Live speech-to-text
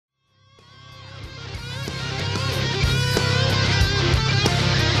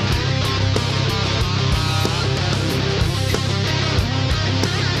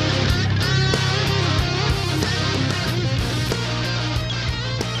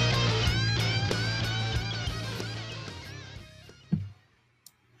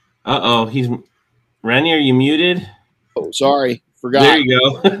Uh-oh, Renny, are you muted? Oh, sorry, forgot. There you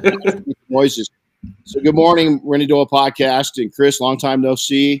go. Noises. So good morning, Renny Doyle podcast, and Chris, long time no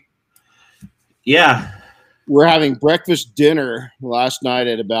see. Yeah. We're having breakfast dinner last night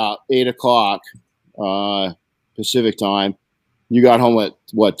at about 8 o'clock Pacific time. You got home at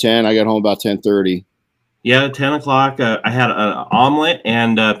what, 10? I got home about 10:30. Yeah, 10 o'clock. I had an omelet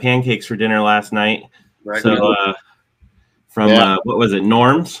and pancakes for dinner last night. Right. So from what was it,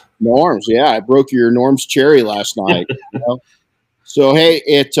 Norm's? Norm's, yeah. I broke your Norm's cherry last night. You know? So hey,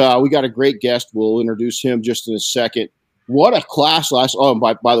 we got a great guest. We'll introduce him just in a second. What a class last! Oh, and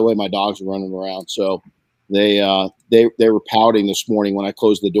by the way, my dogs are running around, so they were pouting this morning when I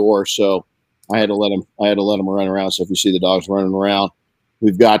closed the door. So I had to let them run around. So if you see the dogs running around,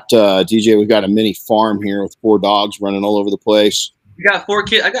 we've got DJ. We've got a mini farm here with 4 dogs running all over the place. You got 4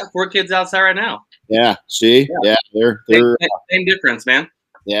 kids. I got 4 kids outside right now. Yeah. See. Yeah. They're same difference, man.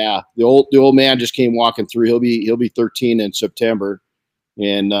 Yeah. The old man just came walking through. He'll be 13 in September,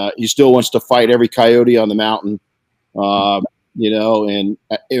 and he still wants to fight every coyote on the mountain. And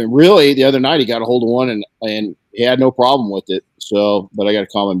really the other night he got a hold of one and he had no problem with it. So, but I got to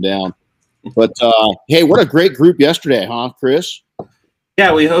calm him down. But hey, what a great group yesterday, huh, Chris?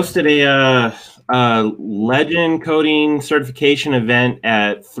 Yeah, we hosted a legend coding certification event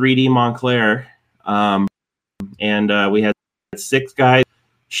at 3D Montclair, and we had 6 guys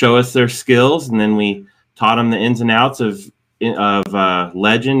show us their skills, and then we taught them the ins and outs of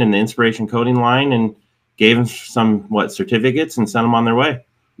legend and the inspiration coding line, and gave them some certificates and sent them on their way.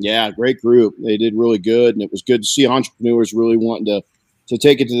 Yeah, great group. They did really good, and it was good to see entrepreneurs really wanting to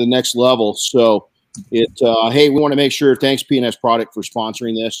take it to the next level. So hey, we want to make sure, thanks P&S Product for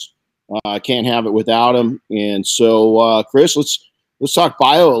sponsoring this. I can't have it without them. And so Chris, let's talk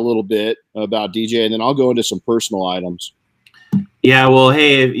bio a little bit about DJ, and then I'll go into some personal items. Yeah, well,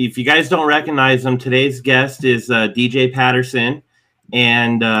 hey, if you guys don't recognize him, today's guest is DJ Patterson,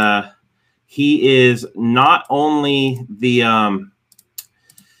 and he is not only the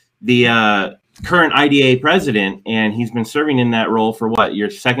current IDA president, and he's been serving in that role for your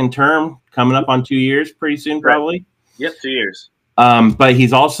second term, coming up on 2 years pretty soon, probably. Yep, 2 years. But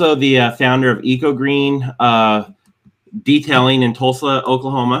he's also the founder of EcoGreen Detailing in Tulsa,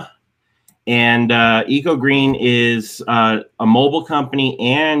 Oklahoma. And EcoGreen is a mobile company,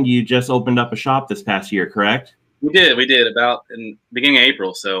 and you just opened up a shop this past year, correct? We did about in beginning of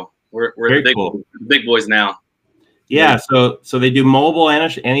April. So we're the big boys now. Yeah, so they do mobile,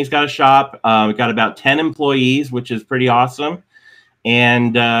 and he's got a shop. We've got about 10 employees, which is pretty awesome.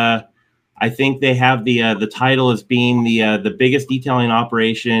 And I think they have the title as being the biggest detailing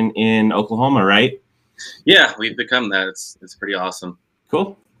operation in Oklahoma, right? Yeah, we've become that. It's pretty awesome.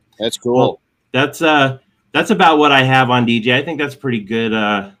 Cool. That's cool. Well, that's about what I have on DJ. I think that's pretty good.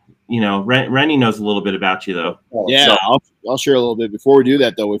 Renny knows a little bit about you, though. Yeah, so I'll share a little bit. Before we do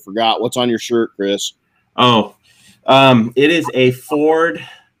that, though, we forgot. What's on your shirt, Chris? Oh, it is a Ford.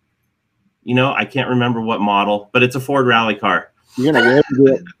 I can't remember what model, but it's a Ford rally car. You're gonna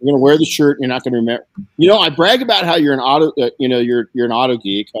wear the shirt. You're not gonna remember. I brag about how you're an auto. You're an auto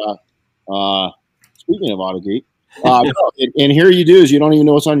geek. Speaking of auto geek, and here you do is you don't even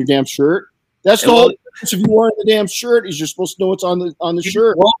know what's on your damn shirt. That's the whole difference. If you wearing the damn shirt, is you're supposed to know what's on the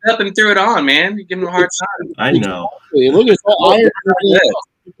shirt. Walked up and threw it on, man. You give him a hard time. I know. Look at all iron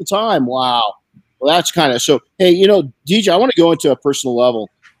at the time. Wow. Well, that's kind of so. Hey, DJ, I want to go into a personal level.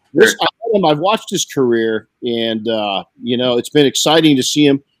 I've watched his career, and it's been exciting to see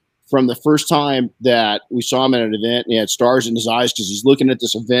him from the first time that we saw him at an event. And he had stars in his eyes because he's looking at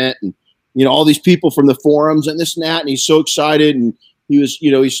this event, and all these people from the forums and this and that, and he's so excited. And he was,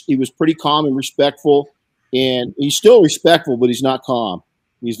 he was pretty calm and respectful, and he's still respectful, but he's not calm.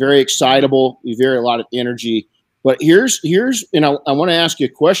 He's very excitable. He's very a lot of energy. But here's, and I want to ask you a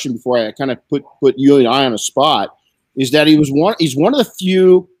question before I kind of put you and I on a spot. Is that he's one of the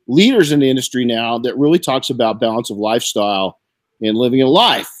few leaders in the industry now that really talks about balance of lifestyle and living a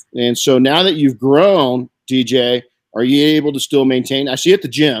life. And so now that you've grown, DJ, are you able to still maintain? I see you at the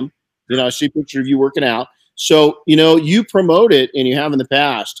gym. I see a picture of you working out. So you promote it, and you have in the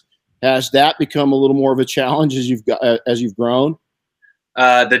past. Has that become a little more of a challenge as you've grown?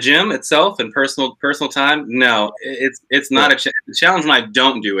 The gym itself and personal time, no, it's not a challenge when I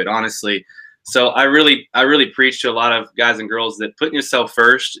don't do it, honestly. So I really preach to a lot of guys and girls that putting yourself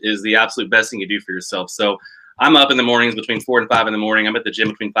first is the absolute best thing you do for yourself. So I'm up in the mornings between 4 and 5 in the morning. I'm at the gym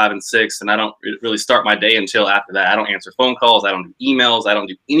between 5 and 6, and I don't really start my day until after that. I don't answer phone calls. I don't do emails. I don't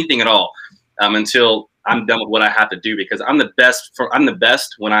do anything at all until I'm done with what I have to do, because I'm the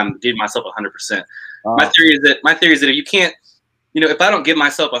best when I'm giving myself 100%. My theory is that if you can't if I don't give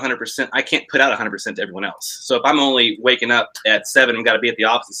myself 100%, I can't put out 100% to everyone else. So if I'm only waking up at 7 and got to be at the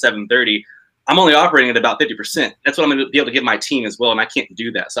office at 7:30, I'm only operating at about 50%. That's what I'm going to be able to give my team as well, and I can't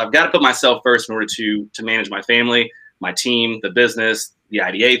do that. So I've got to put myself first in order to manage my family, my team, the business, the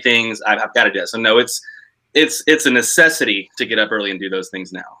IDA things. I've got to do that. So no, it's a necessity to get up early and do those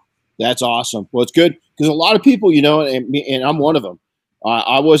things now. That's awesome. Well, it's good because a lot of people, and I'm one of them.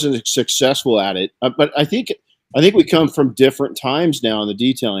 I wasn't successful at it, but I think we come from different times now in the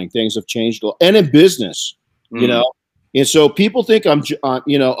detailing. Things have changed a lot, and in business, and so people think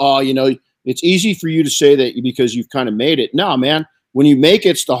it's easy for you to say that because you've kind of made it. No, man, when you make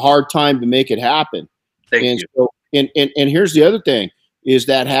it's the hard time to make it happen. Thank you. So, and here's the other thing is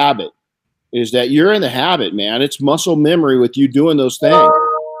that habit is that you're in the habit, man. It's muscle memory with you doing those things.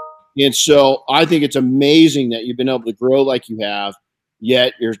 And so I think it's amazing that you've been able to grow like you have,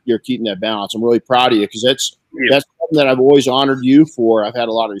 yet you're keeping that balance. I'm really proud of you because that's something that I've always honored you for. I've had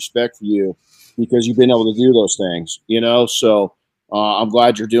a lot of respect for you because you've been able to do those things, so I'm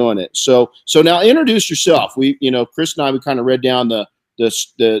glad you're doing it. So now introduce yourself. Chris and I, we kind of read down the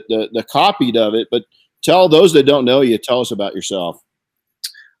copy of it, but tell those that don't know you, tell us about yourself.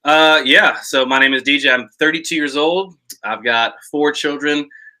 So my name is DJ. I'm 32 years old. I've got 4 children.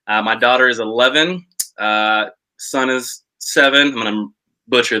 My daughter is 11. Son is 7. I'm going to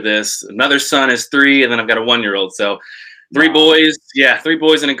butcher this. Another son is 3. And then I've got a 1-year-old. So 3 boys. Yeah, 3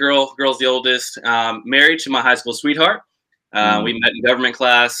 boys and a girl. Girl's the oldest. Married to my high school sweetheart. We met in government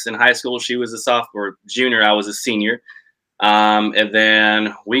class in high school. She was a sophomore, junior. I was a senior. And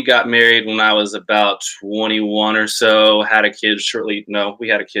then we got married when I was about 21 or so, had a kid shortly. No, we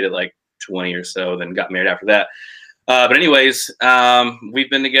had a kid at like 20 or so, then got married after that. But anyways, we've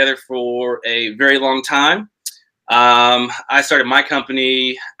been together for a very long time. I started my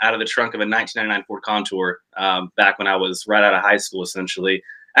company out of the trunk of a 1999 Ford Contour back when I was right out of high school, essentially.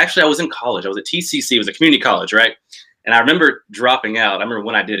 Actually, I was in college. I was at TCC. It was a community college, right? And I remember dropping out. I remember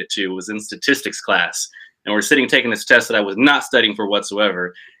when I did it, too. It was in statistics class. And we're sitting taking this test that I was not studying for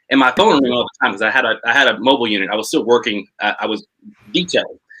whatsoever. And my phone rang all the time because I had a mobile unit. I was still working. I was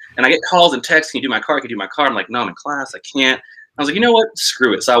detailing. And I get calls and texts, can you do my car? Can you do my car? I'm like, no, I'm in class. I can't. I was like, you know what?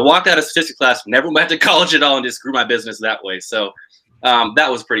 Screw it. So I walked out of statistics class, never went back to college at all, and just grew my business that way. So that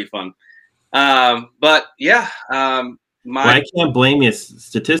was pretty fun. But yeah, I can't blame you.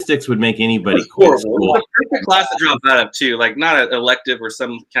 Statistics would make anybody horrible. It was a perfect class to drop out of too, like not an elective or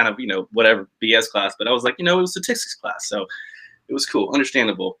some kind of whatever BS class. But I was like, it was statistics class, so it was cool,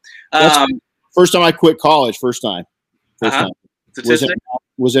 understandable. First time I quit college. First time. Statistics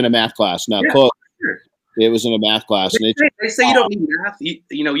was in a math class. No, yeah, close. Sure. It was in a math class. They say you don't need math. You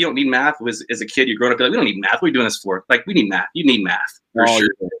don't need math. As a kid, you're growing up, you're like, we don't need math. What are you doing this for? Like, we need math. You need math for sure.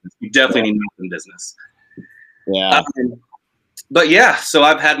 Yeah. You definitely need math in business. Yeah. But yeah, so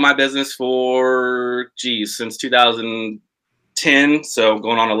I've had my business for since 2010. So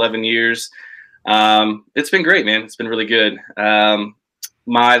going on 11 years. It's been great, man. It's been really good.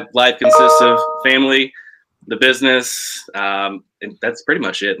 My life consists of family, the business, and that's pretty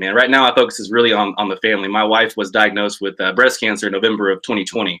much it, man. Right now, my focus is really on the family. My wife was diagnosed with breast cancer in November of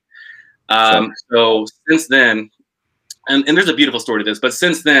 2020. So since then, and there's a beautiful story to this, but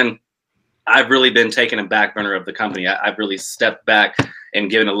since then, I've really been taking a back burner of the company. I've really stepped back and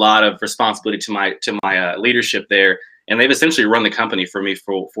given a lot of responsibility to my leadership there, and they've essentially run the company for me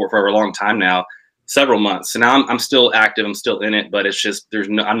for a long time now. Several months. So now I'm still active. I'm still in it, but it's just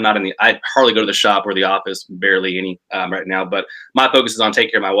I'm not I hardly go to the shop or the office, barely any right now. But my focus is on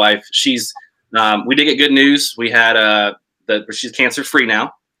taking care of my wife. She's we did get good news. We had she's cancer free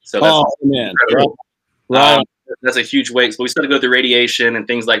now. So that's right. That's a huge weight. So we still have to go through radiation and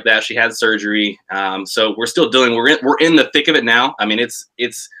things like that. She had surgery. So we're still we're in the thick of it now. I mean,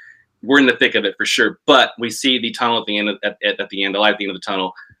 we're in the thick of it for sure. But we see the tunnel at the end the light at the end of the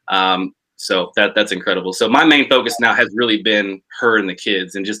tunnel. So that's incredible. So my main focus now has really been her and the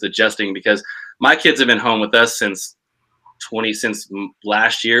kids and just adjusting because my kids have been home with us since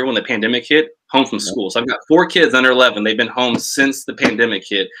last year when the pandemic hit, home from school. So I've got 4 kids under 11. They've been home since the pandemic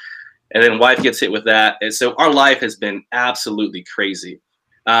hit. And then wife gets hit with that. And so our life has been absolutely crazy.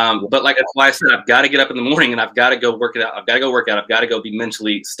 But like that's why I said I've got to get up in the morning and I've got to go work it out. I've got to go work out. I've got to go be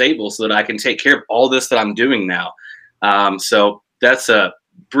mentally stable so that I can take care of all this that I'm doing now. So that's a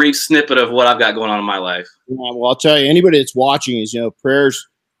brief snippet of what I've got going on in my life. Yeah, well, I'll tell you, anybody that's watching is, prayer's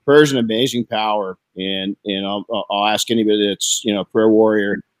an amazing power. And I'll ask anybody that's, prayer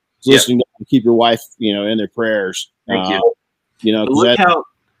warrior listening to keep your wife, in their prayers. Thank you.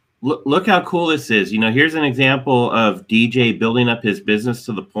 Look how cool this is. Here's an example of DJ building up his business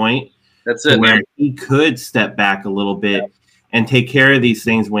to the point that's it, where man. He could step back a little bit and take care of these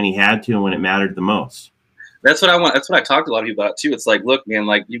things when he had to and when it mattered the most. That's what I want. That's what I talked to a lot of people about too. It's like, look, man,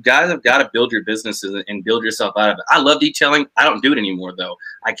 like you guys have got to build your businesses and build yourself out of it. I love detailing. I don't do it anymore though.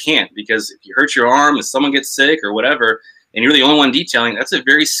 I can't, because if you hurt your arm, if someone gets sick or whatever, and you're the only one detailing, that's a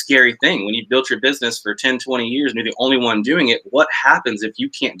very scary thing. When you built your business for 10, 20 years and you're the only one doing it, what happens if you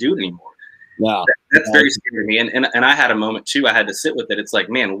can't do it anymore? No, that's very scary to me. And I had a moment too. I had to sit with it. It's like,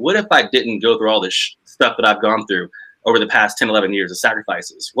 man, what if I didn't go through all this stuff that I've gone through over the past 10, 11 years of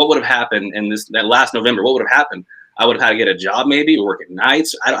sacrifices? What would have happened in that last November? What would have happened? I would have had to get a job maybe, or work at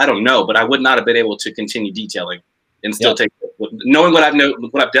nights. I don't know, but I would not have been able to continue detailing and still take it. Knowing what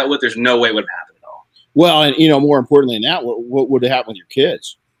I've dealt with, there's no way it would have happened at all. Well, and more importantly than that, what would have happened with your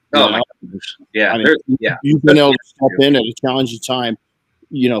kids? Oh my gosh. Yeah. I mean, you've been able to step in at a challenging time,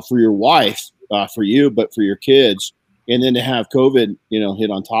 for your wife, for you, but for your kids, and then to have COVID,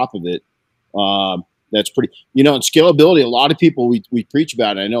 hit on top of it. That's pretty, and scalability. A lot of people we preach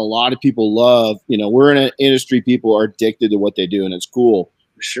about it. I know a lot of people love, we're in an industry, people are addicted to what they do, and it's cool.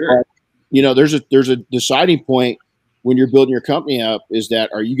 Sure. There's a deciding point when you're building your company up, is that,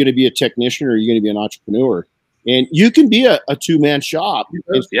 are you going to be a technician or are you going to be an entrepreneur? And you can be a two-man shop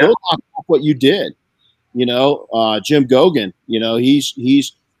and still knock off what you did. Jim Gogan,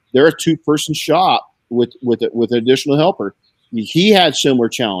 they're a two-person shop with an additional helper. He had similar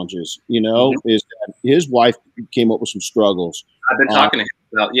challenges, is that his wife came up with some struggles. I've been talking to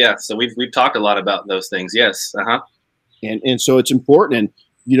him about, so we've talked a lot about those things. Yes. And so it's important. And,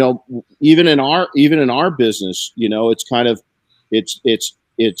 even in our business, it's kind of, it's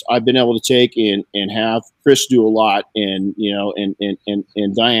I've been able to take and have Chris do a lot, and,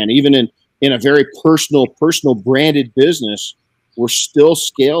 and Diane, even in a very personal branded business, we're still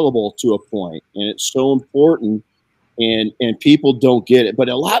scalable to a point, and it's so important. And people don't get it, but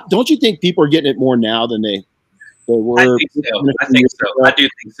don't you think people are getting it more now than they were? I think so. I do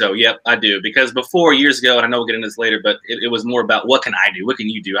think so. Yep, I do. Because before, years ago, and I know we'll get into this later, but it was more about, what can I do? What can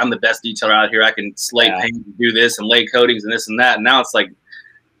you do? I'm the best detailer out here. I can slate paint and do this and lay coatings and this and that. And now it's like,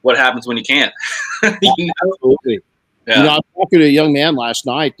 what happens when you can't? Absolutely. Yeah. I was talking to a young man last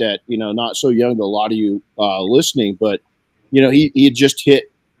night that, not so young to a lot of you listening, but he just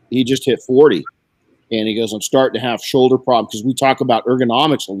hit 40. And he goes, I'm starting to have shoulder problems, because we talk about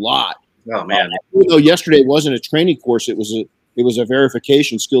ergonomics a lot. Oh man! Even though yesterday wasn't a training course, it was a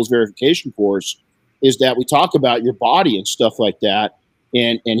skills verification course. Is that we talk about your body and stuff like that.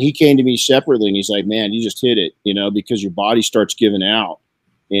 And he came to me separately, and he's like, man, you just hit it, because your body starts giving out,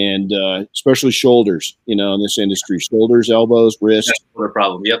 and especially shoulders, in this industry, shoulders, elbows, wrists. That's a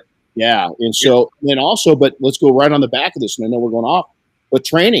problem. Yep. Yeah, and so then also, but let's go right on the back of this, and I know we're going off. But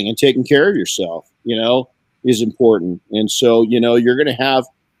training and taking care of yourself, is important. And so, you're going to have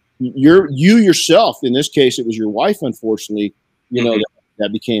you yourself. In this case, it was your wife, unfortunately, that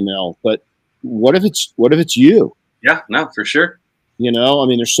became ill. But what if it's you? Yeah, no, for sure.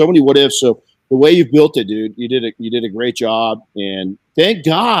 There's so many what ifs. So the way you built it, dude, you did a great job. And thank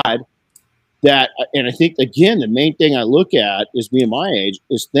God that, and I think, again, the main thing I look at is, being my age,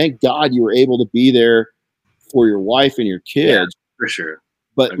 is thank God you were able to be there for your wife and your kids. Yeah. For sure.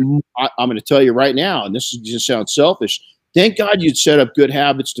 But I'm going to tell you right now, and this just sounds selfish, thank God you'd set up good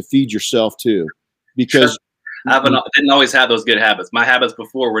habits to feed yourself too, because I didn't always have those good habits. My habits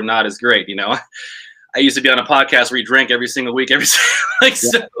before were not as great. I used to be on a podcast where you drank every single week,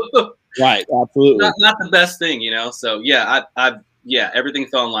 so right, absolutely not the best thing, So everything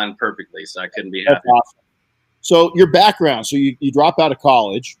fell in line perfectly, so I couldn't be happy. Awesome. So your background, so you drop out of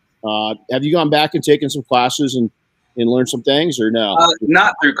college. Have you gone back and taken some classes and learn some things, or no?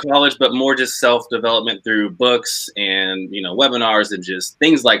 Not through college, but more just self-development through books and, webinars and just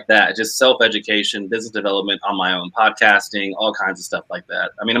things like that. Just self-education, business development on my own, podcasting, all kinds of stuff like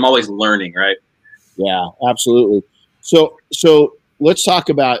that. I mean, I'm always learning, right? Yeah, absolutely. So let's talk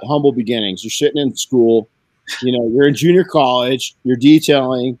about humble beginnings. You're sitting in school, you're in junior college, you're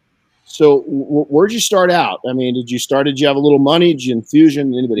detailing. So where'd you start out? I mean, did you have a little money? Did you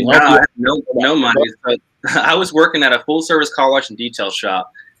infusion? Anybody help you? No money. But I was working at a full service car wash and detail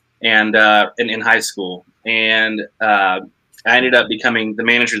shop, and in high school, and I ended up becoming the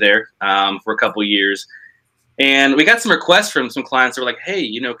manager there for a couple of years. And we got some requests from some clients that were like, hey,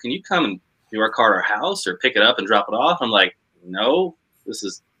 can you come and do our car at our house or pick it up and drop it off? I'm like, no,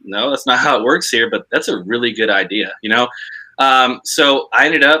 that's not how it works here, but that's a really good idea, So I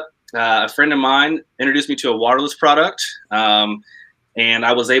ended up, a friend of mine introduced me to a waterless product. And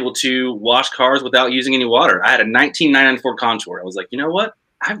I was able to wash cars without using any water. I had a 1999 Ford Contour. I was like, you know what?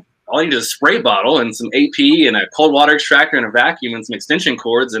 all I need is a spray bottle and some AP and a cold water extractor and a vacuum and some extension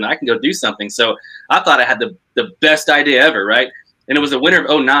cords, and I can go do something. So I thought I had the best idea ever, right? And it was the winter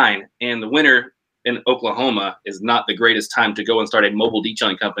of '09, and the winter in Oklahoma is not the greatest time to go and start a mobile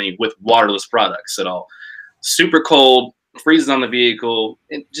detailing company with waterless products at all. Super cold, freezes on the vehicle,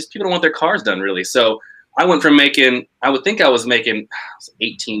 and just people don't want their cars done really. So I went from making, I would think I was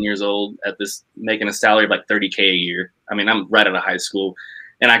 18 years old at this, making a salary of like $30K a year. I mean, I'm right out of high school,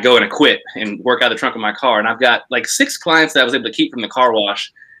 and I go and I quit and work out of the trunk of my car. And I've got like 6 clients that I was able to keep from the car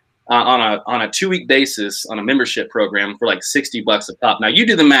wash on a 2-week basis on a membership program for like $60 a pop. Now you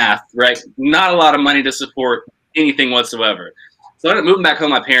do the math, right? Not a lot of money to support anything whatsoever. So I ended up moving back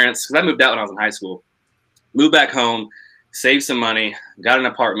home with my parents, because I moved out when I was in high school. Moved back home, saved some money, got an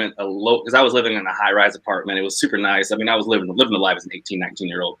apartment, because I was living in a high-rise apartment. It was super nice. I mean, I was living the life as an 18,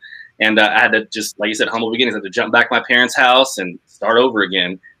 19-year-old. And I had to just, like you said, humble beginnings. I had to jump back to my parents' house and start over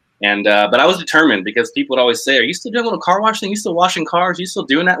again. And but I was determined, because people would always say, "Are you still doing a little car washing? Are you still washing cars? Are you still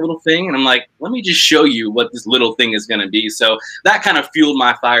doing that little thing?" And I'm like, let me just show you what this little thing is going to be. So that kind of fueled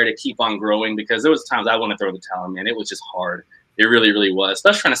my fire to keep on growing, because there was times I wanted to throw the towel, man. It was just hard. It really, really was.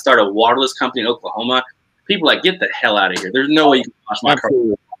 Especially trying to start a waterless company in Oklahoma. People are like, get the hell out of here. There's no way you can wash my car.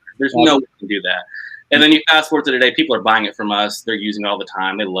 There's no way you can do that. And then you fast forward to today, people are buying it from us. They're using it all the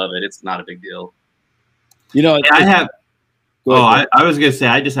time. They love it. It's not a big deal. You know, I have. I was going to say,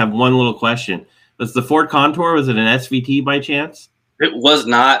 I just have one little question. Was the Ford Contour, was it an SVT by chance? It was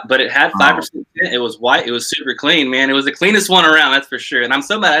not, but it had 5%. It was white. It was super clean, man. It was the cleanest one around, that's for sure. And I'm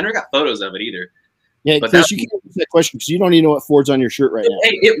so mad I never got photos of it either. Yeah, Chris, you can't answer that question because you don't even know what Ford's on your shirt right now.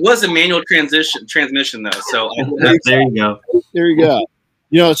 Hey, it was a manual transmission though. So there you go. There you go.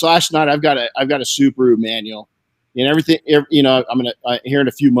 You know, it's last night. I've got a Subaru manual, and everything. You know, I'm gonna here in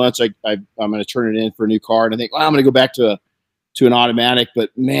a few months. I'm gonna turn it in for a new car, and I think, well, I'm gonna go back to an automatic. But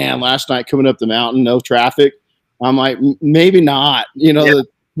man, last night coming up the mountain, no traffic. I'm like, maybe not. You know, the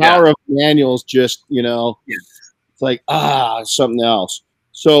power of manuals just, you know, it's like something else.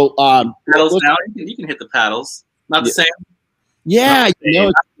 So paddles now, you can hit the paddles. Not the same. Yeah,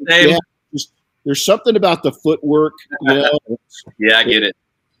 you know, there's something about the footwork. You know, yeah, I get it.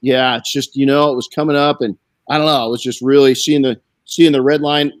 Yeah, it's just, you know, it was coming up, and I don't know. It was just really seeing the red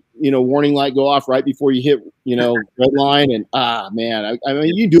line, you know, warning light go off right before you hit, you know, red line, and man, I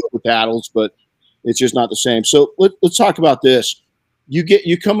mean, you do it with paddles, but it's just not the same. So let's talk about this.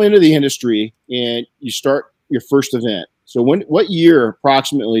 You come into the industry and you start your first event. So what year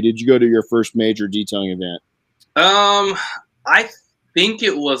approximately did you go to your first major detailing event? I think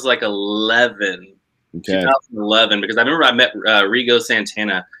it was like 2011, because I remember I met Rigo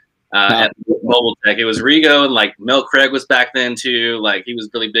Santana at Mobile Tech. It was Rigo, and like Mel Craig was back then too. Like, he was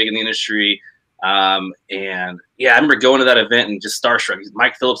really big in the industry. And yeah, I remember going to that event and just starstruck.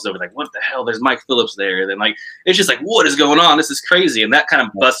 Mike Phillips was over, like, what the hell? There's Mike Phillips there. And then, like, it's just like, what is going on? This is crazy. And that kind of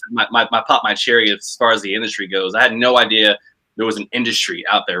busted my cherry as far as the industry goes. I had no idea there was an industry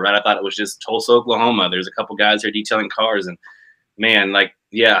out there, right? I thought it was just Tulsa, Oklahoma. There's a couple guys here detailing cars, and man, like,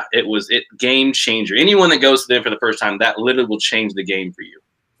 yeah, it game changer. Anyone that goes to them for the first time, that literally will change the game for you.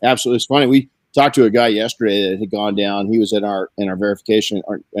 Absolutely. It's funny. We talked to a guy yesterday that had gone down. He was in our verification,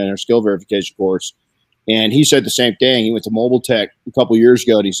 in our skill verification course, and he said the same thing. He went to Mobile Tech a couple of years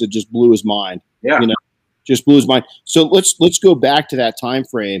ago, and he said just blew his mind. Yeah, you know, just blew his mind. So let's go back to that time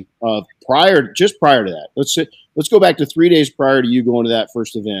frame of prior to that. Let's go back to 3 days prior to you going to that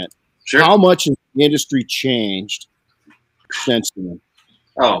first event. Sure. How much has the industry changed since then?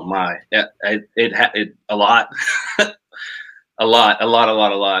 Oh my, it a lot, a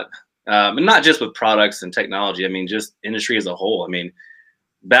lot. And not just with products and technology. I mean, just industry as a whole. I mean,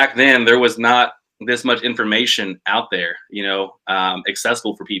 back then there was not this much information out there, you know,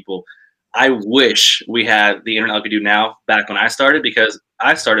 accessible for people. I wish we had the internet like we do now back when I started, because I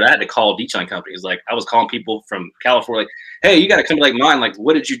had to call detailing companies. Like, I was calling people from California, like, hey, you got to come to like mine. Like,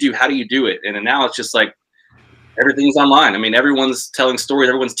 what did you do? How do you do it? And then now it's just like, everything's online. I mean, everyone's telling stories,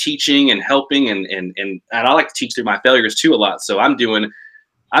 everyone's teaching and helping, and I like to teach through my failures too a lot. So I'm doing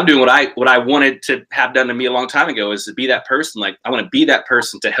what I wanted to have done to me a long time ago, is to be that person. Like, I want to be that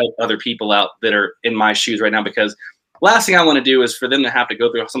person to help other people out that are in my shoes right now, because last thing I want to do is for them to have to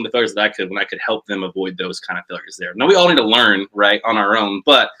go through some of the failures that I could, when I could help them avoid those kind of failures there. Now, we all need to learn, right, on our own,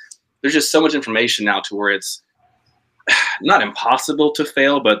 but there's just so much information now to where it's not impossible to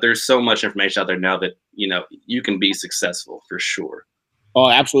fail, but there's so much information out there now that, you know, you can be successful for sure. Oh,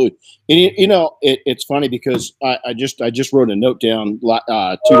 absolutely. And you know, it's funny because I just wrote a note down 2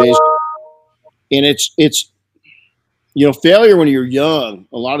 days ago, and it's you know, failure when you're young,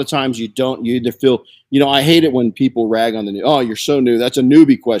 a lot of times you either feel, you know, I hate it when people rag on the new, oh, you're so new. That's a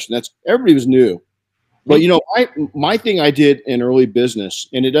newbie question. Everybody was new. But, you know, my thing I did in early business,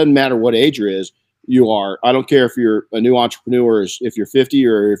 and it doesn't matter what age you are. I don't care if you're a new entrepreneur, if you're 50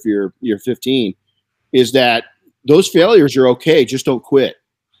 or if you're 15, is that those failures are okay. Just don't quit.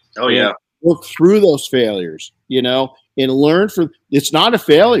 Oh, yeah. Work through those failures, you know, and learn from. It's not a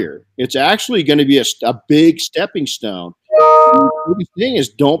failure. It's actually going to be a big stepping stone. The thing is,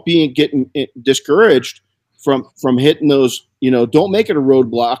 don't be getting discouraged from hitting those. You know, don't make it a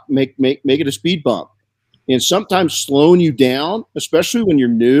roadblock. Make it a speed bump. And sometimes slowing you down, especially when you're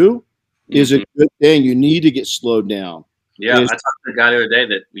new, is a good thing. You need to get slowed down. Yeah, I talked to a guy the other day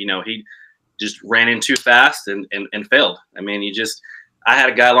that, you know, he just ran in too fast and failed. I mean, I had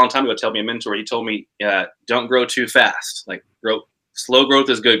a guy a long time ago tell me, a mentor, he told me, don't grow too fast. Like, slow growth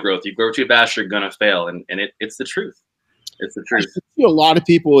is good growth. You grow too fast, you're going to fail. And it's the truth. It's the truth. You know, a lot of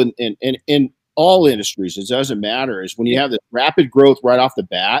people in all industries, it doesn't matter, is when you have this rapid growth right off the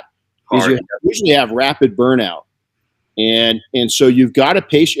bat, is you usually have rapid burnout. And so you've got to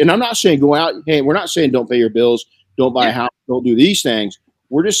pace. And I'm not saying go out. Hey, we're not saying don't pay your bills, don't buy a house, don't do these things.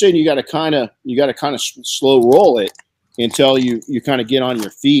 We're just saying you got to kind of slow roll it until you kind of get on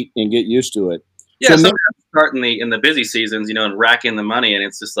your feet and get used to it. Yeah, so start in the busy seasons, you know, and rack in the money, and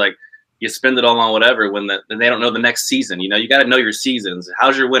it's just like you spend it all on whatever when they don't know the next season. You know, you got to know your seasons.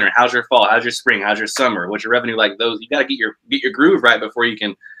 How's your winter? How's your fall? How's your spring? How's your summer? What's your revenue like? Those you got to get your groove right before you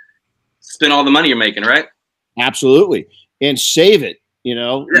can spend all the money you're making, right? Absolutely. And save it, you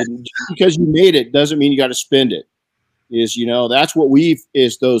know, just because you made it doesn't mean you got to spend it. You know, that's what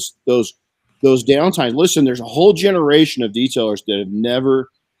those downtimes. Listen, there's a whole generation of detailers that have never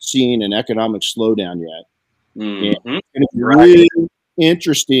seen an economic slowdown yet. And it's going to be really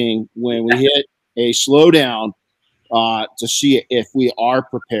interesting when we hit a slowdown to see if we are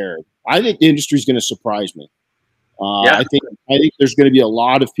prepared. I think the industry is going to surprise me. I think there's going to be a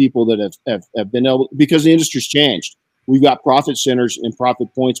lot of people that have been able, because the industry's changed. We've got profit centers and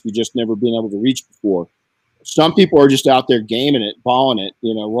profit points we just never been able to reach before. Some people are just out there gaming it, balling it,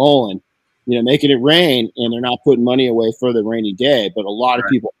 you know, rolling, you know, making it rain, and they're not putting money away for the rainy day. But a lot of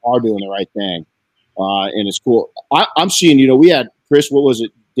people are doing the right thing, and it's cool. I'm seeing, you know, we had Chris. What was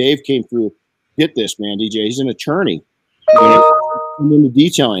it? Dave came through. Get this, man, DJ. He's an attorney. You know, into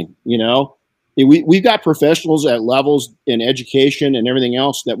detailing, you know. We've got professionals at levels in education and everything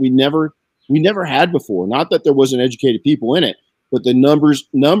else that we never had before. Not that there wasn't educated people in it, but the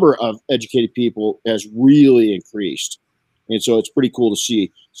number of educated people has really increased. And so it's pretty cool to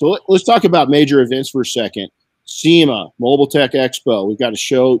see. So let's talk about major events for a second. SEMA, Mobile Tech Expo. We've got a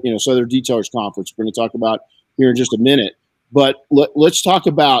show, you know, Southern Detailers Conference we're going to talk about here in just a minute. But let's talk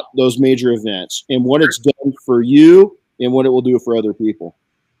about those major events and what it's done for you and what it will do for other people.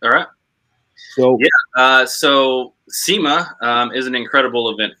 All right. So SEMA is an incredible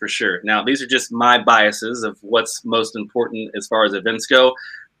event for sure. Now, these are just my biases of what's most important as far as events go.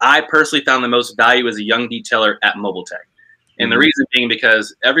 I personally found the most value as a young detailer at Mobile Tech. And the reason being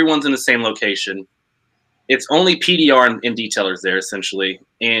because everyone's in the same location. It's only PDR and detailers there, essentially.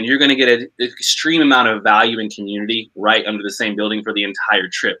 And you're going to get an extreme amount of value and community right under the same building for the entire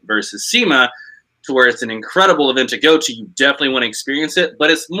trip versus SEMA, to where it's an incredible event to go to. You definitely want to experience it, but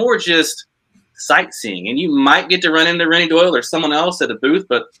it's more just sightseeing, and you might get to run into Renny, Doyle, or someone else at a booth.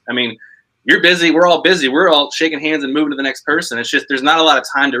 But I mean, you're busy. We're all busy. We're all shaking hands and moving to the next person. It's just there's not a lot of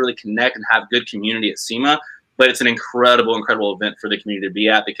time to really connect and have good community at SEMA. But it's an incredible event for the community to be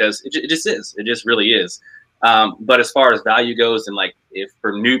at because it just is. It just really is. But as far as value goes, and like if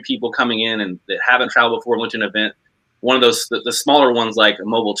for new people coming in and that haven't traveled before, went to an event, one of those the smaller ones like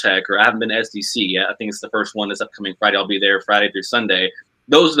Mobile Tech, or I haven't been to SDC yet. I think it's the first one this upcoming Friday. I'll be there Friday through Sunday.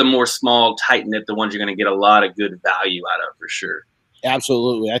 Those are the more small, tight-knit, the ones you're going to get a lot of good value out of for sure.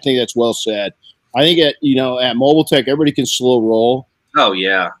 Absolutely. I think that's well said. I think at Mobile Tech, everybody can slow roll. Oh,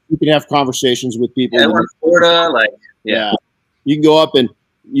 yeah. You can have conversations with people. Yeah, in Florida, yeah. You can go up and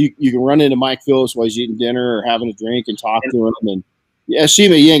you can run into Mike Phillips while he's eating dinner or having a drink and talk to him. And yeah,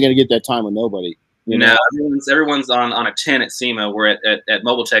 SEMA, you ain't going to get that time with nobody. You know? Everyone's on a 10 at SEMA. Where at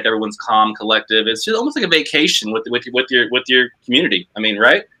Mobile Tech, everyone's calm, collective. It's just almost like a vacation with your community. I mean,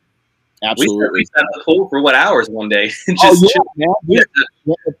 right? Absolutely. We sat at the pool for what hours one day?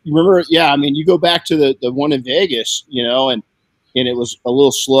 Remember? Yeah, I mean, you go back to the one in Vegas, you know, and it was a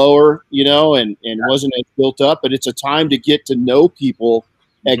little slower, you know, and wasn't as built up. But it's a time to get to know people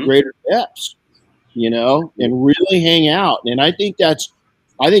at greater depths, you know, and really hang out. And I think that's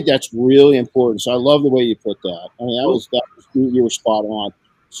really important. So I love the way you put that. I mean, you were spot on.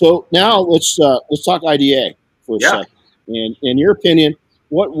 So now let's talk IDA for a second. And in your opinion,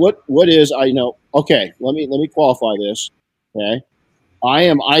 what is, I know, okay, let me qualify this. Okay. I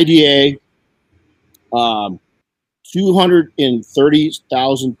am IDA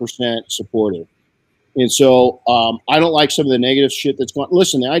 230,000% supportive. And so I don't like some of the negative shit that's going.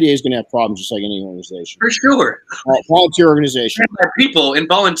 Listen, the IDA is going to have problems just like any organization. For sure. Volunteer organization. People and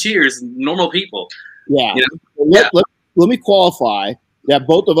volunteers, normal people. Yeah. You know? Let me qualify that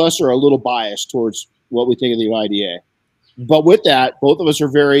both of us are a little biased towards what we think of the IDA. But with that, both of us are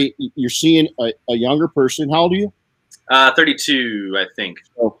very, you're seeing a younger person. How old are you? 32, I think.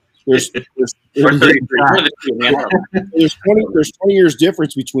 So there's 33. There's 20 years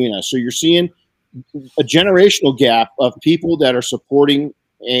difference between us. So you're seeing a generational gap of people that are supporting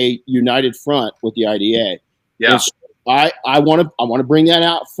a united front with the IDA. Yeah. So I want to bring that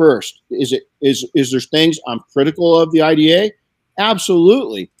out first. Is there things I'm critical of the IDA?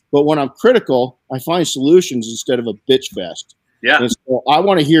 Absolutely. But when I'm critical, I find solutions instead of a bitch fest. Yeah. And so I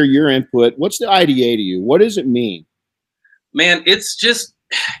want to hear your input. What's the IDA to you? What does it mean? Man, it's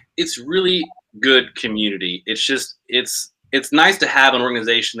really good community. It's nice to have an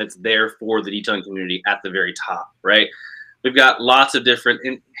organization that's there for the detailing community at the very top, right? We've got lots of different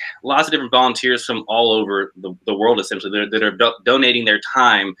volunteers from all over the world, essentially, that are donating their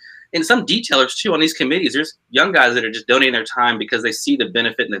time. And some detailers too on these committees. There's young guys that are just donating their time because they see the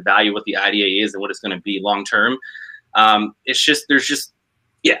benefit and the value of what the IDA is and what it's going to be long term. It's just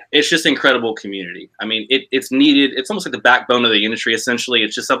incredible community. I mean, it's needed. It's almost like the backbone of the industry. Essentially,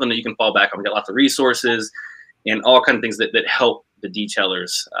 it's just something that you can fall back on. We got lots of resources and all kinds of things that help the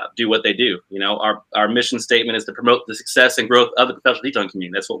detailers do what they do. You know, our mission statement is to promote the success and growth of the professional detailing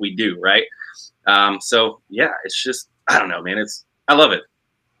community. That's what we do, right? So yeah, it's just, I don't know, man. I love it.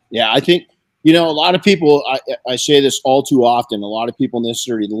 Yeah, I think, a lot of people, I say this all too often, a lot of people in this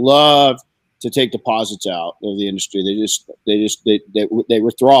industry love to take deposits out of the industry. They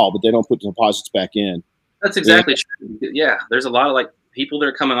withdraw, but they don't put the deposits back in. That's exactly true. Yeah, there's a lot of people that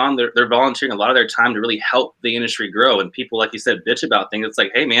are coming on, they're volunteering a lot of their time to really help the industry grow. And people, like you said, bitch about things. It's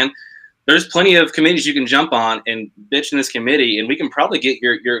like, hey man, there's plenty of committees you can jump on and bitch in this committee, and we can probably get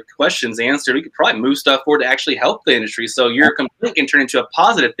your questions answered. We could probably move stuff forward to actually help the industry. So your complaint can turn into a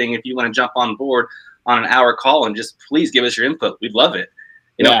positive thing if you want to jump on board on an hour call and just please give us your input. We'd love it.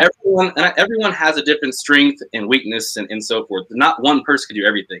 Everyone has a different strength and weakness and so forth. Not one person can do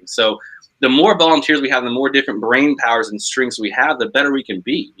everything. So the more volunteers we have, the more different brain powers and strengths we have, the better we can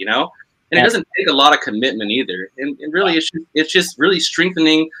be, And it doesn't take a lot of commitment either. And really, it's just really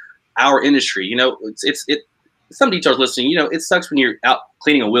strengthening our industry. Some detailers listening, it sucks when you're out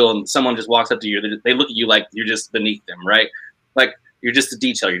cleaning a wheel and someone just walks up to you. They look at you like you're just beneath them, right? Like you're just a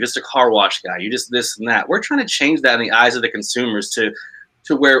detailer, you're just a car wash guy, you're just this and that. We're trying to change that in the eyes of the consumers to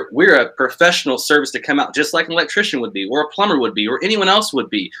where we're a professional service to come out just like an electrician would be, or a plumber would be, or anyone else would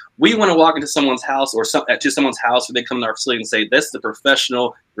be. We want to walk into someone's house or to someone's house, or they come to our facility and say, "This is the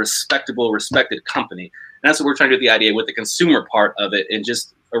professional, respectable, respected company." And that's what we're trying to do with the idea with the consumer part of it, and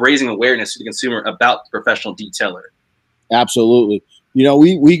just raising awareness to the consumer about the professional detailer. Absolutely.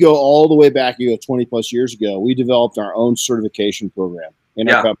 We go all the way back, 20 plus years ago. We developed our own certification program in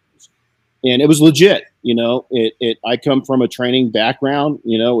our companies, and it was legit. I come from a training background,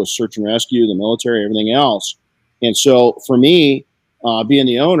 with search and rescue, the military, everything else. And so for me, being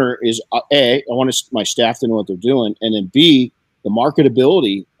the owner is A, I want my staff to know what they're doing. And then B, the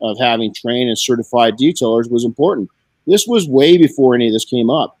marketability of having trained and certified detailers was important. This was way before any of this came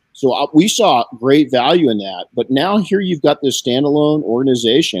up. So we saw great value in that. But now here you've got this standalone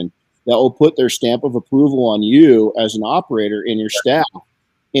organization that will put their stamp of approval on you as an operator and your staff.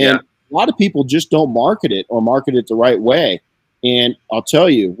 And a lot of people just don't market it or market it the right way. And I'll tell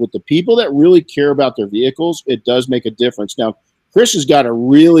you, with the people that really care about their vehicles, it does make a difference. Now, Chris has got a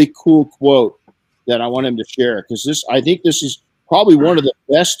really cool quote that I want him to share, because I think this is probably one of the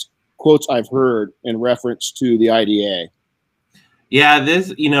best quotes I've heard in reference to the IDA. Yeah,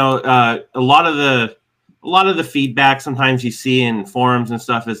 this, a lot of the feedback sometimes you see in forums and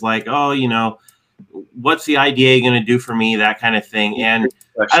stuff is like, oh, what's the IDA going to do for me? That kind of thing. And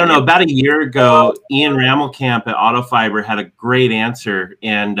I don't know, about a year ago, Ian Ramelkamp at Autofiber had a great answer.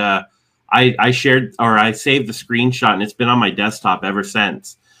 And I saved the screenshot, and it's been on my desktop ever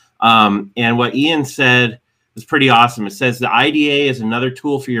since. And what Ian said was pretty awesome. It says the IDA is another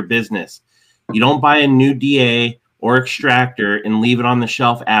tool for your business. You don't buy a new DA or extractor and leave it on the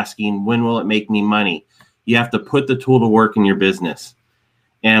shelf asking, when will it make me money? You have to put the tool to work in your business.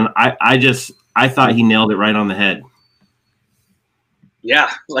 And I thought he nailed it right on the head.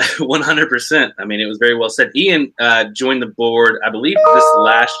 Yeah, 100%. I mean, it was very well said. Ian joined the board, I believe, this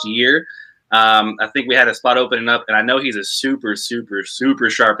last year. I think we had a spot opening up, and I know he's a super, super, super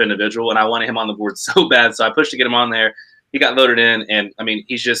sharp individual, and I wanted him on the board so bad. So I pushed to get him on there. He got voted in, and I mean,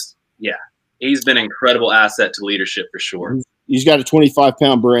 he's just, yeah, he's been an incredible asset to leadership for sure. He's got a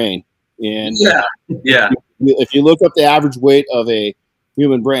 25-pound brain, and yeah. If you look up the average weight of a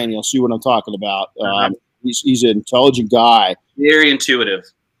human brain, you'll see what I'm talking about. He's an intelligent guy, very intuitive.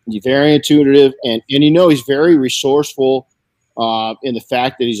 He's very intuitive, and you know, he's very resourceful in the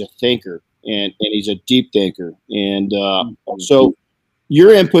fact that he's a thinker, and he's a deep thinker. And so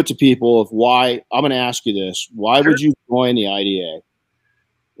your input to people of why, I'm going to ask you this, why would you join the IDA?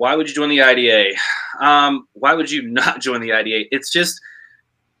 Why would you join the IDA? Why would you not join the IDA? It's just,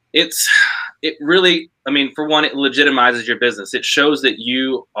 it really, I mean, for one, it legitimizes your business. It shows that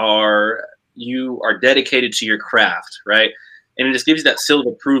you are dedicated to your craft, right? And it just gives you that seal of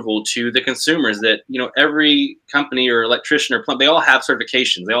approval to the consumers that, you know, every company or electrician or plumber, they all have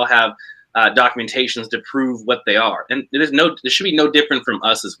certifications. They all have documentations to prove what they are. And there should be no different from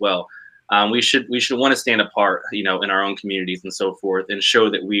us as well. We should want to stand apart, you know, in our own communities and so forth, and show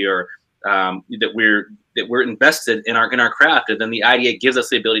that we are that we're invested in our craft. And then the IDA gives us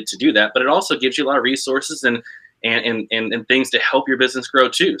the ability to do that, but it also gives you a lot of resources and things to help your business grow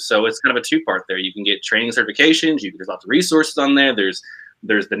too. So it's kind of a two-part there. You can get training certifications. There's lots of resources on there. There's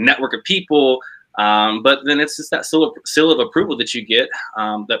the network of people. But then it's just that seal of approval that you get,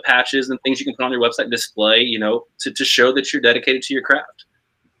 the patches and things you can put on your website and display, you know, to show that you're dedicated to your craft.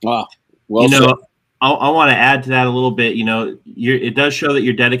 Wow. Well, you know, I want to add to that a little bit. You know, it does show that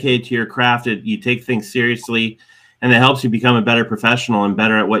you're dedicated to your craft. You take things seriously, and it helps you become a better professional and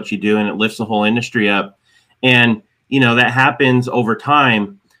better at what you do, and it lifts the whole industry up. And, you know, that happens over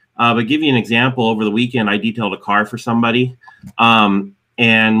time. But give you an example, over the weekend, I detailed a car for somebody.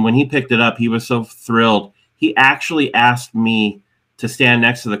 And when he picked it up, he was so thrilled. He actually asked me to stand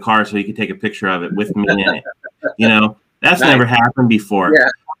next to the car so he could take a picture of it with me in it. You know, that's nice. Never happened before. Yeah.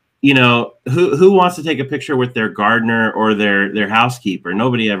 You know, who wants to take a picture with their gardener or their housekeeper?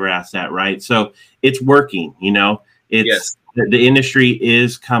 Nobody ever asked that, right? So it's working, you know. It's the industry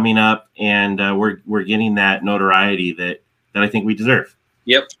is coming up, and we're getting that notoriety that I think we deserve.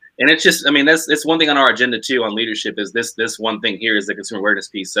 Yep. And it's just, I mean, it's one thing on our agenda too on leadership is this one thing here is the consumer awareness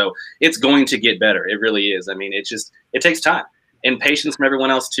piece. So it's going to get better. It really is. I mean, it takes time and patience from everyone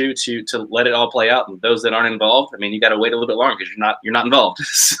else too to let it all play out. And those that aren't involved, I mean, you got to wait a little bit longer because you're not involved.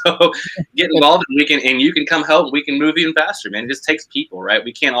 So get involved, and you can come help. We can move even faster, man. It just takes people, right?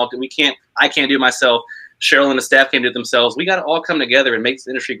 I can't do it myself. Cheryl and the staff can't do it themselves. We got to all come together and make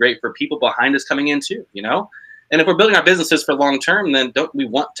the industry great for people behind us coming in too, you know? And if we're building our businesses for long term, then don't we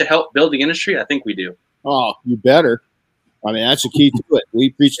want to help build the industry? I think we do. Oh, you better. I mean, that's the key to it. We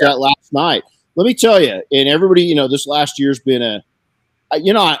preached that last night. Let me tell you, and everybody, you know, this last year's been I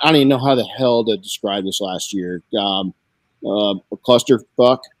don't even know how the hell to describe this last year. A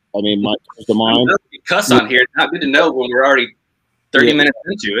clusterfuck. I mean, the mind. Cuss on here. It's not good to know when we're already 30 minutes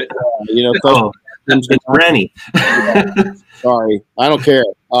into it. You know, it's Renny. Sorry, I don't care.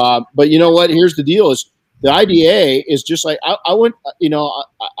 But you know what? Here's the deal: is the IDA is just like I went. You know,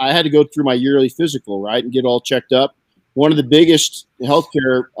 I had to go through my yearly physical, right, and get all checked up. One of the biggest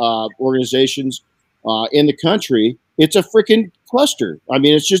healthcare organizations in the country. It's a freaking cluster. I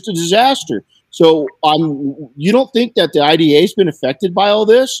mean, it's just a disaster. So you don't think that the IDA has been affected by all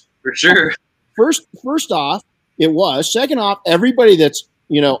this? For sure. First off, it was. Second off, everybody that's,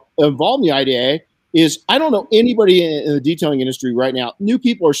 you know, involved in the IDA is, I don't know anybody in the detailing industry right now. New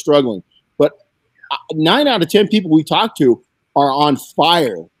people are struggling, but 9 out of 10 people we talk to are on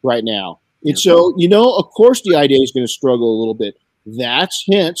fire right now. And so, you know, of course the IDA is going to struggle a little bit. That's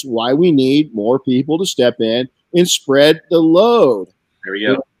hence why we need more people to step in and spread the load. There we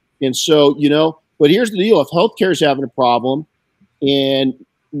go. And so, you know, but here's the deal. If healthcare is having a problem and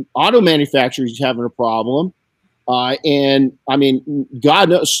auto manufacturers is having a problem, and I mean, God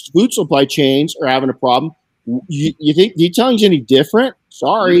knows food supply chains are having a problem. You think detailing is any different?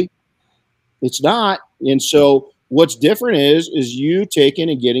 Sorry, it's not. And so what's different is you taking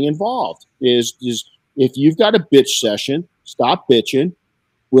and getting involved is if you've got a bitch session, stop bitching,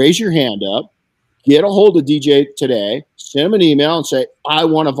 raise your hand up, get a hold of DJ today, send him an email and say, I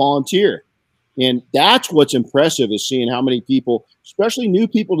want to volunteer. And that's what's impressive is seeing how many people, especially new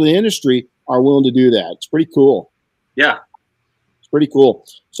people to the industry, are willing to do that. It's pretty cool. Yeah. It's pretty cool.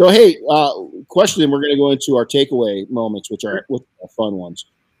 So, hey, question, we're going to go into our takeaway moments, which are fun ones.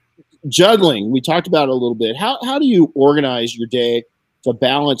 Juggling, we talked about it a little bit. How do you organize your day to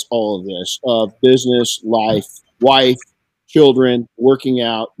balance all of this of business, life, wife, children, working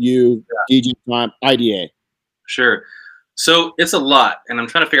out, DJ time, IDA? Sure. So it's a lot, and I'm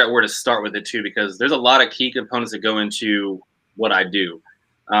trying to figure out where to start with it too, because there's a lot of key components that go into what I do.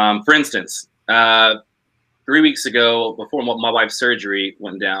 For instance, 3 weeks ago, before my wife's surgery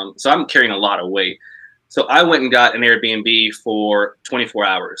went down, so I'm carrying a lot of weight. So I went and got an Airbnb for 24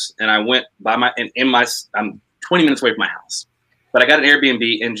 hours, and I went by I'm 20 minutes away from my house, but I got an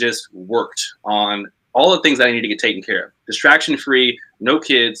Airbnb and just worked on all the things that I need to get taken care of. Distraction free, no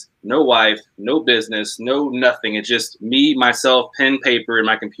kids, no wife, no business, no nothing. It's just me, myself, pen, paper, and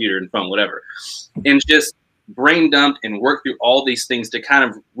my computer and phone, whatever. And just brain dumped and work through all these things to kind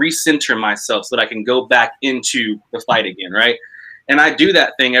of recenter myself so that I can go back into the fight again, right? And I do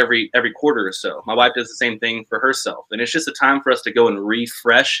that thing every quarter or so. My wife does the same thing for herself. And it's just a time for us to go and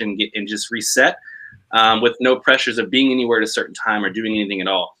refresh and just reset with no pressures of being anywhere at a certain time or doing anything at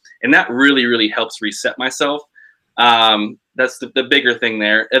all. And that really, really helps reset myself. That's the bigger thing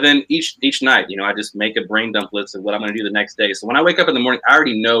there. And then each night, I just make a brain dump list of what I'm going to do the next day. So when I wake up in the morning, I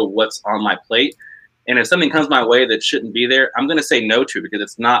already know what's on my plate. And if something comes my way that shouldn't be there, I'm going to say no to, because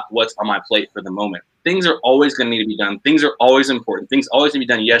it's not what's on my plate for the moment. Things are always going to need to be done. Things are always important. Things always need to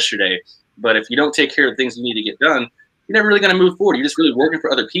be done yesterday. But if you don't take care of things you need to get done, you're never really going to move forward. You're just really working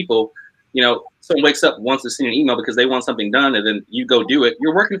for other people. Someone wakes up, wants to send an email because they want something done, and then you go do it.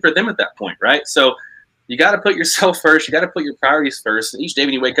 You're working for them at that point, right? So you got to put yourself first. You got to put your priorities first. And each day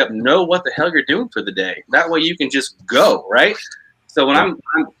when you wake up, know what the hell you're doing for the day. That way you can just go, right? So when I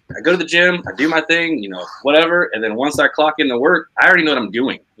go to the gym, I do my thing, whatever. And then once I clock into work, I already know what I'm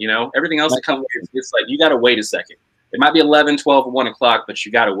doing. Everything else that comes, it's like, you got to wait a second. It might be 11, 12, 1 o'clock, but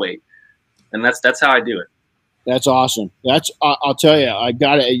you got to wait. And that's how I do it. That's awesome. I'll tell you, I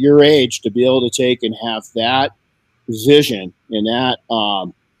got it at your age to be able to take and have that vision and that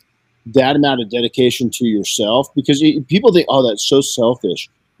amount of dedication to yourself, because people think, oh, that's so selfish.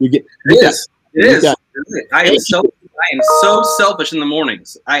 It is. I am so selfish in the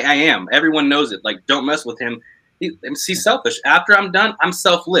mornings. I am. Everyone knows it. Like, don't mess with him. He's selfish. After I'm done, I'm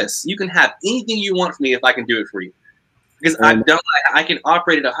selfless. You can have anything you want from me if I can do it for you. Because I can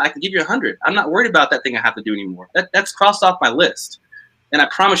operate it. I can give you 100. I'm not worried about that thing I have to do anymore. That's crossed off my list. And I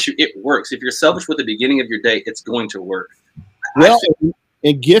promise you, it works. If you're selfish with the beginning of your day, it's going to work. Well,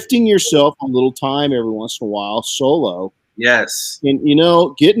 and gifting yourself a little time every once in a while, solo. Yes. And,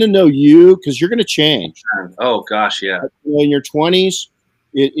 getting to know you, because you're going to change. Oh, gosh, yeah. In your 20s,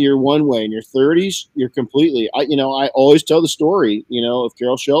 you're one way. In your 30s, you're completely. I always tell the story, of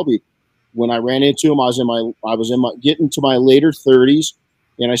Carol Shelby. When I ran into him, I was getting to my later 30s,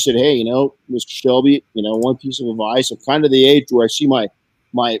 and I said, "Hey, Mr. Shelby, one piece of advice. I'm kind of the age where I see my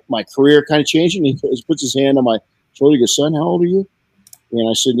career kind of changing." He puts his hand on my shoulder. He goes, "Son, how old are you?" And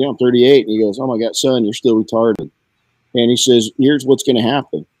I said, "Yeah, I'm 38." And he goes, "Oh my God, son, you're still retarded." And he says, "Here's what's going to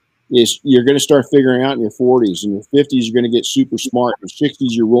happen: is you're going to start figuring out in your 40s, in your 50s, you're going to get super smart. In your 60s,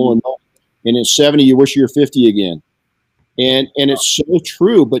 you're rolling up, and in 70, you wish you were 50 again." And it's so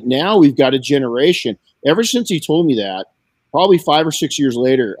true. But now we've got a generation. Ever since he told me that, probably 5 or 6 years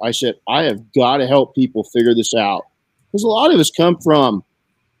later, I said, I have got to help people figure this out. Because a lot of us come from,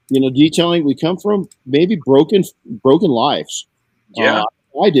 detailing. We come from maybe broken lives. Yeah.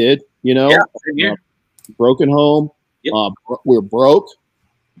 I did, broken home. Yep. We're broke.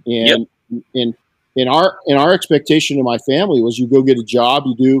 And in our expectation of my family was, you go get a job,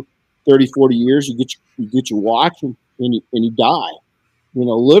 you do 30, 40 years, you get your watch, and you die,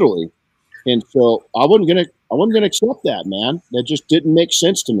 literally. And so I wasn't gonna accept that, man. That just didn't make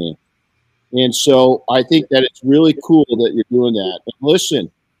sense to me. And so I think that it's really cool that you're doing that. And listen,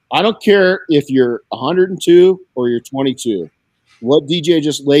 I don't care if you're 102 or you're 22. What DJ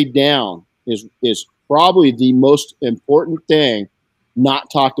just laid down is probably the most important thing not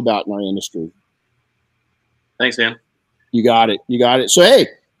talked about in our industry. Thanks, man. You got it. So, hey,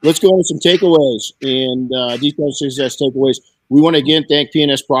 let's go into some takeaways and detailed success takeaways. We want to again thank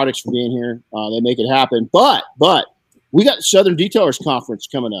P&S Products for being here. They make it happen. But we got the Southern Detailers Conference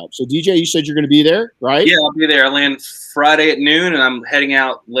coming up. So, DJ, you said you're going to be there, right? Yeah, I'll be there. I land Friday at noon, and I'm heading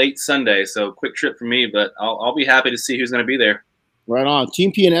out late Sunday. So, quick trip for me, but I'll be happy to see who's going to be there. Right on.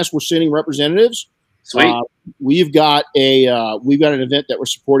 Team P&S, we're sending representatives. Sweet. We've got an event that we're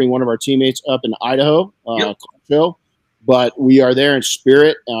supporting one of our teammates up in Idaho. Show. But we are there in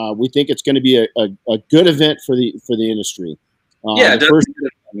spirit. We think it's going to be a good event for the industry. Yeah,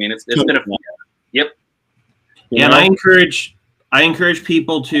 it's been a yep. Yeah, and I encourage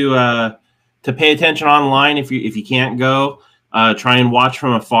people to pay attention online if you can't go. Try and watch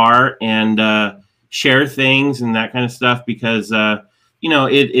from afar and share things and that kind of stuff, because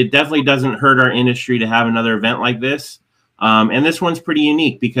it definitely doesn't hurt our industry to have another event like this. And this one's pretty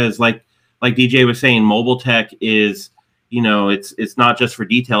unique because like DJ was saying, mobile tech is you know, it's not just for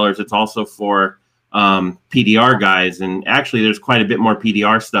detailers, it's also for PDR guys. And actually there's quite a bit more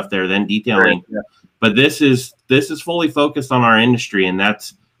PDR stuff there than detailing. Yeah. But this is fully focused on our industry, and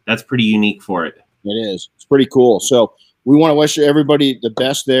that's pretty unique for it. It is. It's pretty cool. So we want to wish everybody the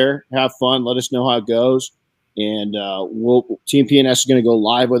best there. Have fun. Let us know how it goes. And Team PNS is going to go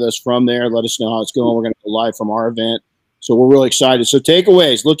live with us from there. Let us know how it's going. We're going to go live from our event. So we're really excited. So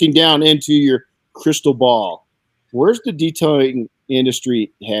takeaways, looking down into your crystal ball, where's the detailing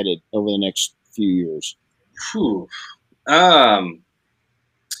industry headed over the next few years? Whew.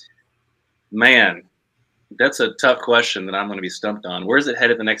 Man, that's a tough question that I'm going to be stumped on. Where's it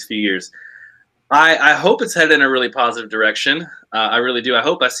headed the next few years? I hope it's headed in a really positive direction. I really do. I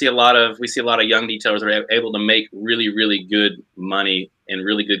hope we see a lot of young detailers that are able to make really, really good money and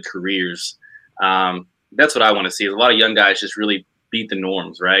really good careers. That's what I want to see, is a lot of young guys just really beat the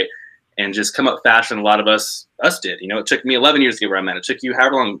norms, right? And just come up faster than a lot of us did. You know, it took me 11 years to get where I'm at. It took you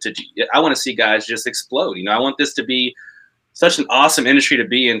however long I want to see guys just explode. You know, I want this to be such an awesome industry to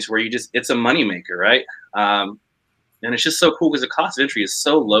be in, to where it's a moneymaker, right? And it's just so cool because the cost of entry is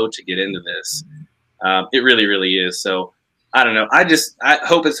so low to get into this. It really, really is. So I don't know. I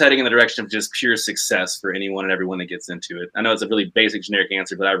hope it's heading in the direction of just pure success for anyone and everyone that gets into it. I know it's a really basic, generic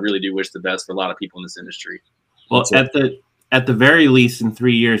answer, but I really do wish the best for a lot of people in this industry. Well, at the very least, in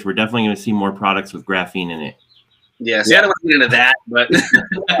 3 years, we're definitely going to see more products with graphene in it. Yeah, see, I don't want to get into that, but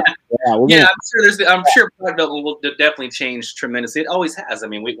yeah, I'm sure product development will definitely change tremendously. It always has. I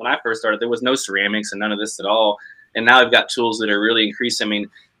mean, when I first started, there was no ceramics and none of this at all. And now I've got tools that are really increasing. I mean,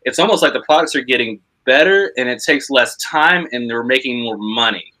 it's almost like the products are getting better and it takes less time and they're making more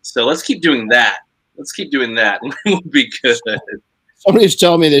money. So let's keep doing that. Let's keep doing that. We'll be good. Somebody was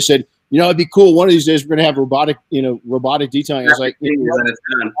telling me, they said, you know, it'd be cool. One of these days we're going to have robotic detailing. I was like,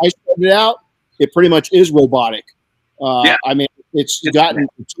 I started it out. It pretty much is robotic. I mean, it's gotten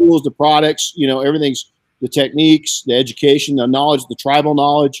the tools, the products, you know, everything's the techniques, the education, the knowledge, the tribal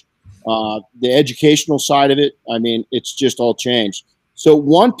knowledge, the educational side of it. I mean, it's just all changed. So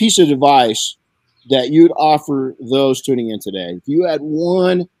one piece of advice that you'd offer those tuning in today, if you had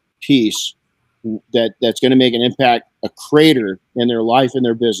one piece that's going to make an impact, a crater in their life and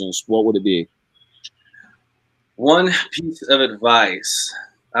their business, what would it be? One piece of advice,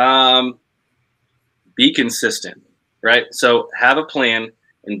 be consistent, right? So have a plan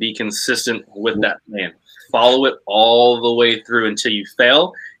and be consistent with that plan. Follow it all the way through until you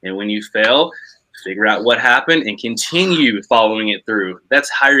fail. And when you fail, figure out what happened and continue following it through. That's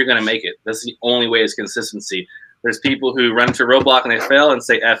how you're going to make it. That's the only way, is consistency. There's people who run to a roadblock and they fail and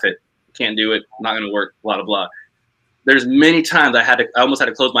say, F it, can't do it, not going to work, blah, blah, blah. There's many times I almost had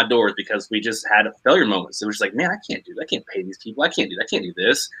to close my doors because we just had failure moments. It was like, man, I can't do that. I can't pay these people. I can't do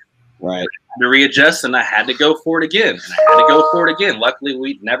this. Right. I had to readjust and I had to go for it again. Luckily,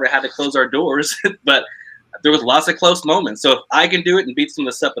 we never had to close our doors, but there was lots of close moments. So if I can do it and beat some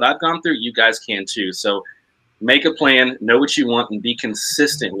of the stuff that I've gone through, you guys can too. So make a plan, know what you want, and be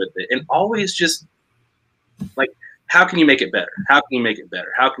consistent with it. And always just like, how can you make it better? How can you make it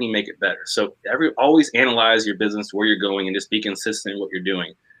better? How can you make it better? So always analyze your business, where you're going, and just be consistent in what you're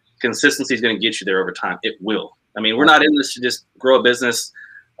doing. Consistency is going to get you there over time. It will. I mean, we're not in this to just grow a business,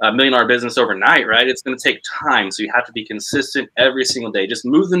 $1 million business overnight, right? It's going to take time. So you have to be consistent every single day. Just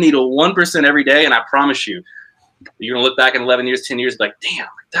move the needle 1% every day. And I promise you, you're going to look back in 11 years, 10 years, like, damn,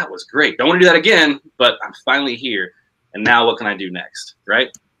 that was great. Don't want to do that again, but I'm finally here. And now what can I do next? Right?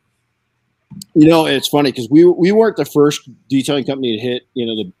 You know, it's funny because we weren't the first detailing company to hit, you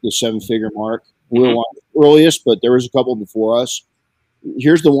know, the 7-figure mark. We were one of the earliest, but there was a couple before us.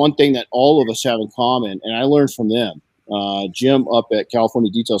 Here's the one thing that all of us have in common, and I learned from them. Jim up at California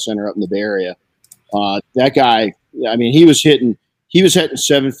Detail Center up in the Bay Area. That guy, I mean, he was hitting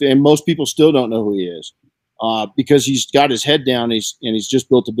 7, and most people still don't know who he is because he's got his head down. He's just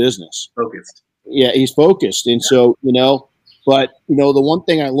built a business. Focused. Yeah, he's focused, and so you know. But you know, the one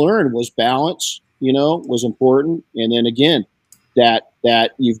thing I learned was balance. You know, was important, and then again, that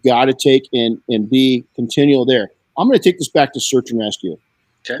you've got to take and be continual there. I'm going to take this back to search and rescue.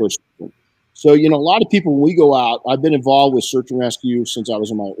 Okay. So, you know, a lot of people, when we go out, I've been involved with search and rescue since I was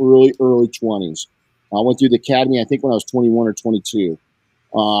in my early 20s. I went through the academy, I think, when I was 21 or 22.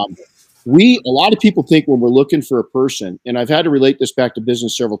 A lot of people think when we're looking for a person, and I've had to relate this back to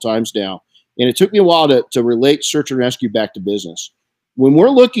business several times now, and it took me a while to relate search and rescue back to business. When we're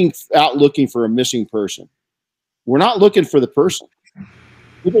looking for a missing person, we're not looking for the person.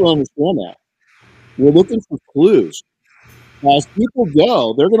 People don't understand that. We're looking for clues. As people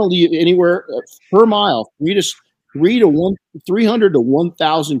go, they're going to leave anywhere per mile, 300 to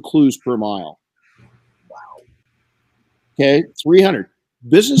 1,000 clues per mile. Wow. Okay, 300.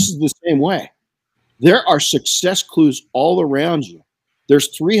 Business is the same way. There are success clues all around you.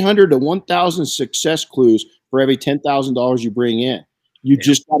 There's 300 to 1,000 success clues for every $10,000 you bring in. You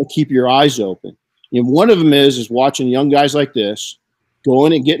just got to keep your eyes open. And one of them is watching young guys like this,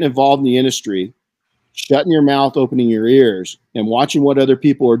 going and getting involved in the industry, shutting your mouth, opening your ears, and watching what other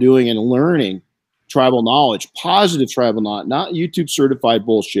people are doing and learning tribal knowledge, positive tribal knowledge, not YouTube certified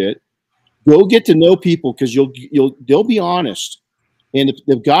bullshit. Go get to know people because they'll be honest. And if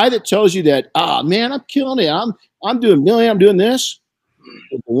the guy that tells you that, man, I'm killing it, I'm doing million, I'm doing this,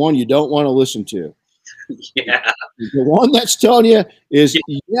 is the one you don't want to listen to. Yeah. The one that's telling you is,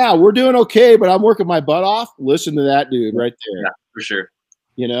 yeah, we're doing okay, but I'm working my butt off. Listen to that dude right there. Yeah, for sure.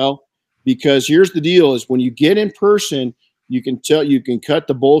 You know, because here's the deal: is when you get in person, you can cut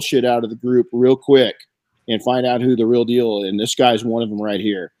the bullshit out of the group real quick and find out who the real deal is. And this guy's one of them right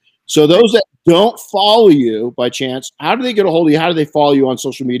here. So those that don't follow you by chance, how do they get a hold of you? How do they follow you on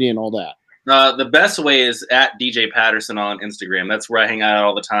social media and all that? The best way is at DJ Patterson on Instagram. That's where I hang out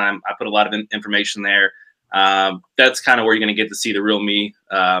all the time. I put a lot of information there. That's kind of where you're going to get to see the real me,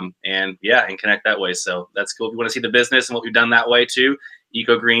 and connect that way. So that's cool. If you want to see the business and what we've done that way too,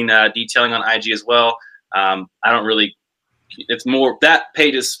 EcoGreen Detailing on IG as well. I don't really. It's more that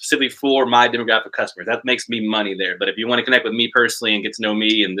page is specifically for my demographic customers. That makes me money there. But if you want to connect with me personally and get to know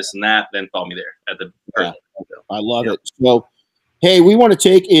me and this and that, then follow me there at the. I love it. So, hey, we want to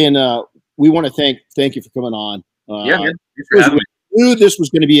take in. We want to thank you for coming on. Thanks for having me. I knew this was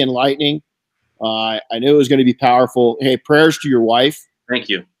going to be enlightening. I knew it was going to be powerful. Hey, prayers to your wife. Thank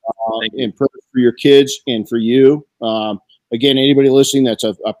you. And prayers for your kids and for you. Again, anybody listening that's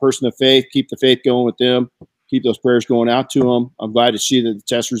a person of faith, keep the faith going with them. Keep those prayers going out to them. I'm glad to see that the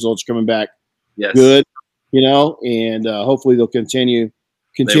test results coming back good, and hopefully they'll continue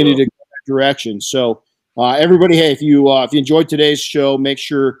to go that direction. So everybody, hey, if you enjoyed today's show,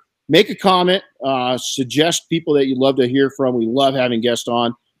 make a comment, suggest people that you'd love to hear from. We love having guests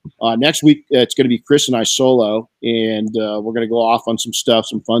on. Next week, it's going to be Chris and I solo, and we're going to go off on some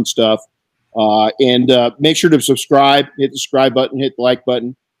fun stuff. And make sure to subscribe, hit the subscribe button, hit the like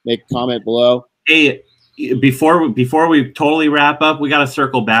button, make a comment below. Hey, before we totally wrap up, we got to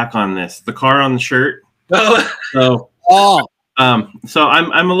circle back on this. The car on the shirt. So I'm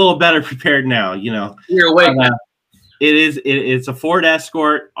a little better prepared now. You're awake now. It's a Ford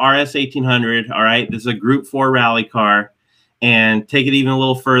Escort RS 1800. All right, this is a Group 4 rally car. And take it even a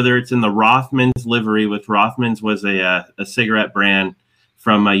little further, it's in the Rothmans livery, which Rothmans was a cigarette brand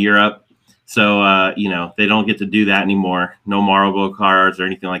from Europe. So, they don't get to do that anymore. No Marlboro cars or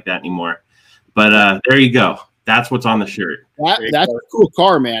anything like that anymore. But there you go. That's what's on the shirt. That's a cool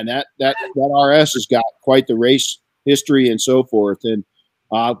car, man. That RS has got quite the race history and so forth. And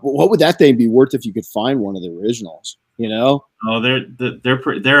what would that thing be worth if you could find one of the originals? Oh, they're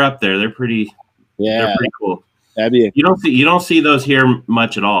up there. They're pretty. Yeah, they're pretty cool. You don't see those here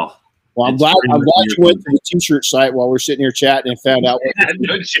much at all. Well, I'm glad you went to the t-shirt site while we're sitting here chatting and found out.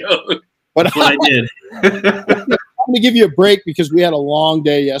 No joke. But that's what I did. I'm going to give you a break because we had a long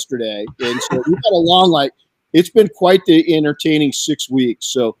day yesterday, and so we've had a long it's been quite the entertaining 6 weeks.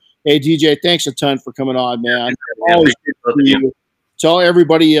 So, hey, DJ, thanks a ton for coming on, man. Always good to see you. Tell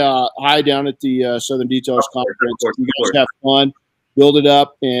everybody hi down at the Southern Detailers Conference. You guys have fun. Build it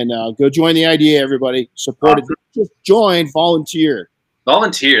up and go join the idea, everybody. Support it. Just join, volunteer.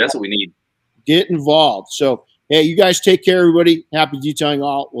 Volunteer, that's what we need. Get involved. So, hey, you guys take care, everybody. Happy detailing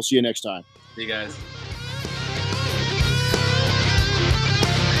all. We'll see you next time. See you guys.